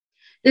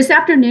This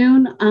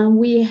afternoon,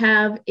 we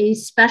have a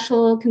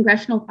special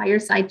congressional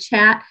fireside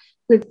chat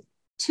with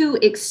two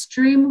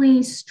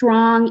extremely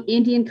strong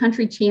Indian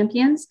country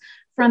champions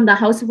from the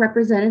House of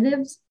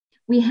Representatives.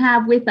 We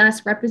have with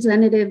us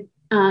Representative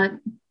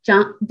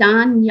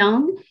Don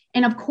Young,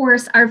 and of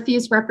course, our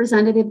fierce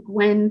Representative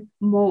Gwen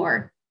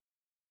Moore.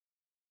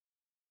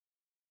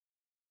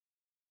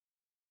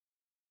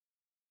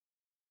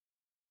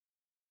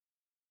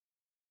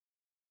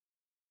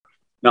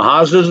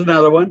 NAHASDA is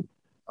another one.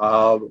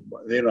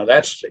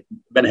 That's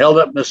been held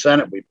up in the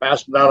Senate. We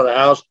passed it out of the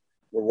House.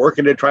 We're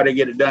working to try to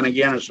get it done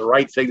again. It's the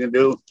right thing to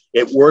do.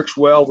 It works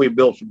well. We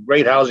built some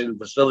great housing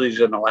facilities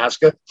in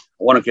Alaska. I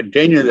want to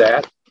continue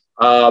that.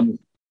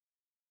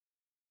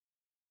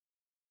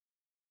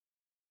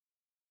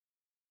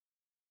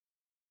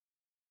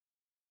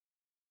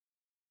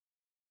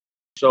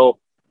 So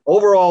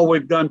overall,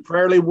 we've done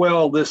fairly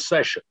well this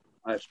session.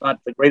 It's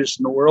not the greatest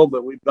in the world,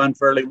 but we've done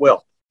fairly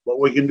well. But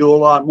we can do a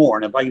lot more.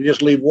 And if I can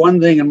just leave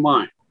one thing in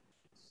mind,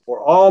 for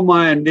all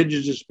my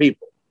indigenous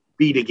people,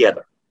 be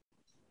together.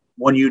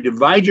 When you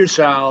divide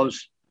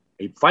yourselves,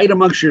 a fight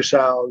amongst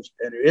yourselves,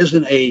 and there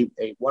isn't a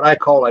what I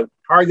call a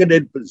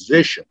targeted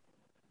position,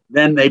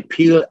 then they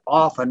peel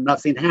off and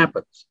nothing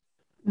happens.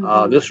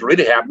 This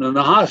really happened in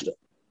the NAHASDA.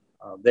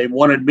 They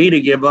wanted me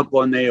to give up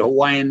on the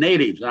Hawaiian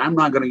Natives, and I'm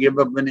not going to give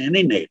up on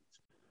any natives.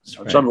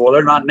 Right. Some, well,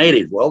 they're not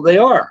native. Well, they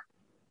are.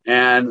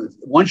 And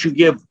once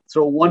you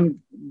throw one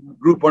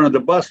group under the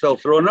bus, they'll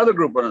throw another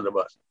group under the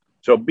bus.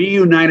 So be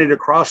united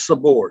across the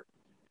board.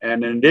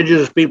 And the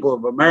indigenous people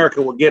of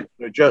America will get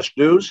their just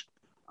dues.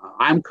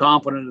 I'm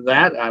confident of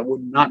that. I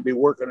would not be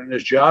working in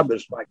this job.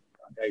 It's like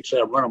I said,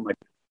 I'm running my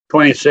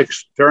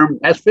 26th term.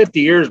 That's 50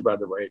 years, by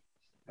the way.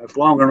 That's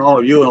longer than all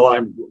of you.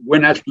 And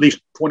that's at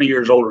least 20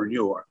 years older than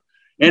you are.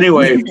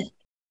 Anyway.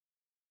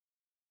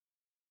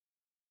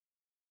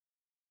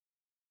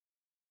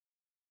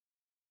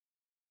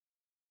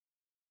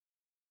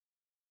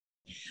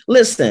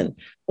 Listen,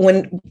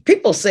 when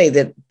people say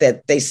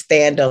that they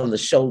stand on the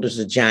shoulders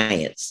of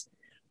giants,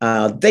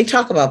 they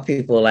talk about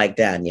people like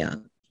Don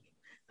Young.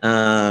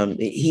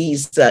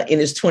 He's in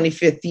his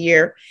 25th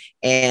year,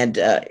 and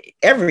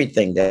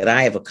everything that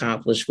I have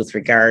accomplished with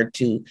regard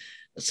to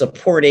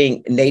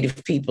supporting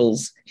Native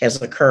peoples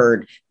has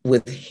occurred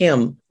with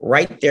him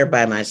right there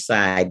by my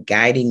side,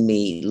 guiding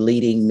me,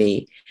 leading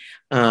me.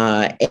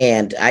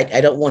 And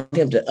I don't want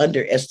him to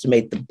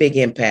underestimate the big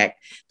impact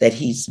that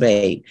he's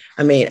made.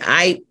 I mean,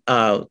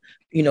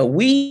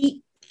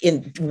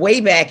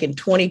 way back in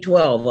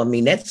 2012, I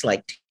mean, that's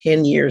like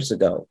 10 years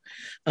ago,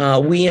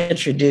 we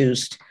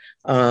introduced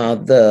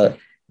the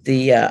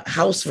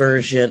House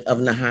version of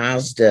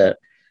NAHASDA,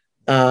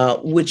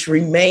 which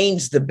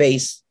remains the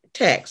base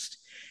text.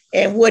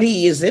 And what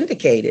he has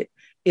indicated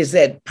is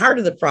that part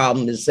of the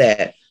problem is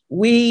that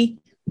we're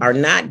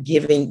not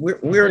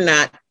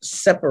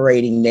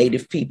separating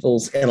Native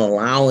peoples and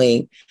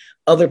allowing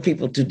other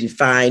people to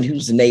define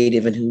who's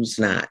Native and who's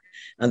not.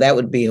 And that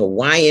would be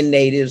Hawaiian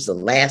Natives,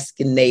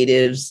 Alaskan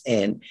Natives.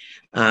 And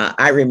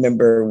I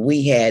remember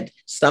we had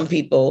some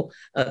people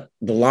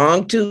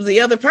belong to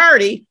the other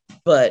party,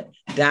 but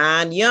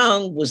Don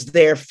Young was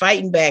there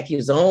fighting back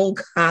his own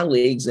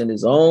colleagues in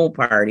his own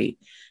party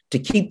to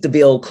keep the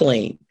bill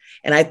clean.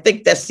 And I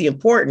think that's the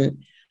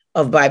importance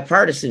of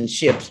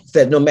bipartisanship,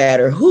 that no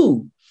matter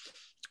who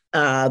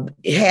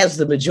has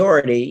the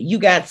majority, you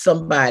got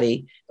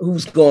somebody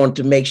who's going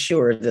to make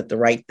sure that the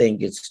right thing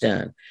gets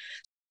done.